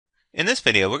In this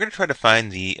video, we're going to try to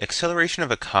find the acceleration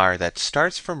of a car that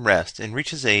starts from rest and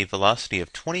reaches a velocity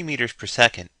of 20 meters per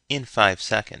second in 5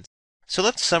 seconds. So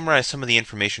let's summarize some of the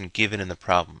information given in the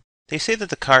problem. They say that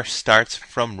the car starts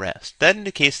from rest. That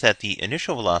indicates that the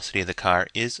initial velocity of the car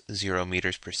is 0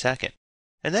 meters per second.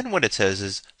 And then what it says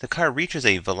is the car reaches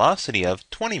a velocity of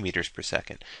 20 meters per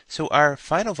second. So our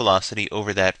final velocity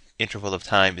over that interval of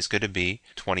time is going to be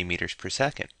 20 meters per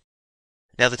second.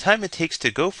 Now the time it takes to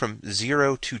go from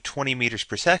 0 to 20 meters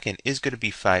per second is going to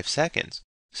be 5 seconds.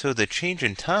 So the change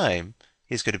in time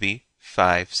is going to be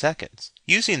 5 seconds.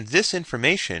 Using this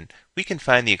information, we can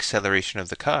find the acceleration of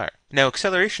the car. Now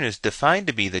acceleration is defined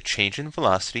to be the change in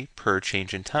velocity per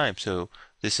change in time. So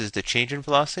this is the change in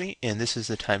velocity, and this is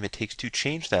the time it takes to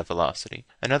change that velocity.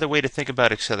 Another way to think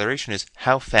about acceleration is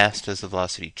how fast does the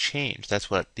velocity change? That's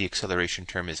what the acceleration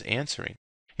term is answering.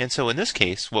 And so in this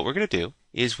case, what we're going to do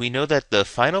is we know that the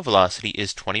final velocity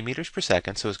is 20 meters per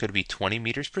second, so it's going to be 20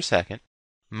 meters per second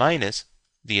minus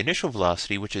the initial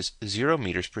velocity, which is 0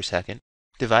 meters per second,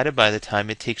 divided by the time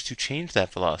it takes to change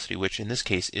that velocity, which in this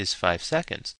case is 5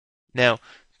 seconds. Now,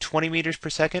 20 meters per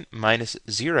second minus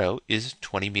 0 is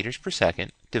 20 meters per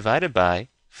second divided by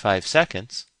 5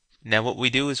 seconds. Now what we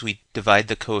do is we divide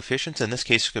the coefficients. In this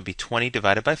case, it's going to be 20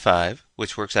 divided by 5,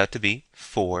 which works out to be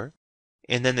 4.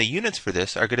 And then the units for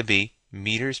this are going to be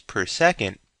meters per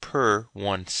second per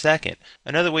 1 second.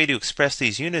 Another way to express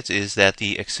these units is that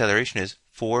the acceleration is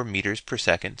 4 meters per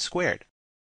second squared.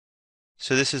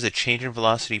 So this is a change in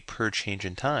velocity per change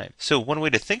in time. So one way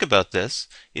to think about this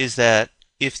is that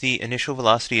if the initial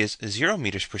velocity is 0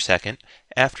 meters per second,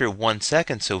 after 1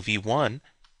 second, so v1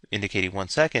 indicating 1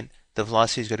 second, the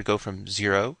velocity is going to go from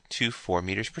 0 to 4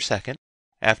 meters per second.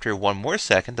 After 1 more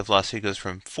second, the velocity goes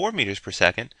from 4 meters per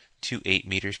second to 8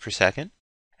 meters per second.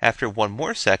 After 1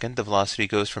 more second, the velocity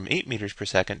goes from 8 meters per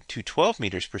second to 12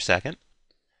 meters per second.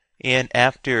 And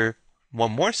after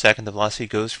 1 more second, the velocity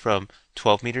goes from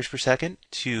 12 meters per second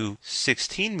to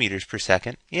 16 meters per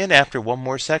second. And after 1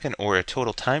 more second, or a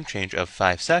total time change of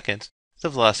 5 seconds, the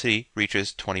velocity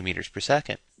reaches 20 meters per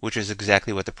second, which is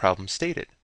exactly what the problem stated.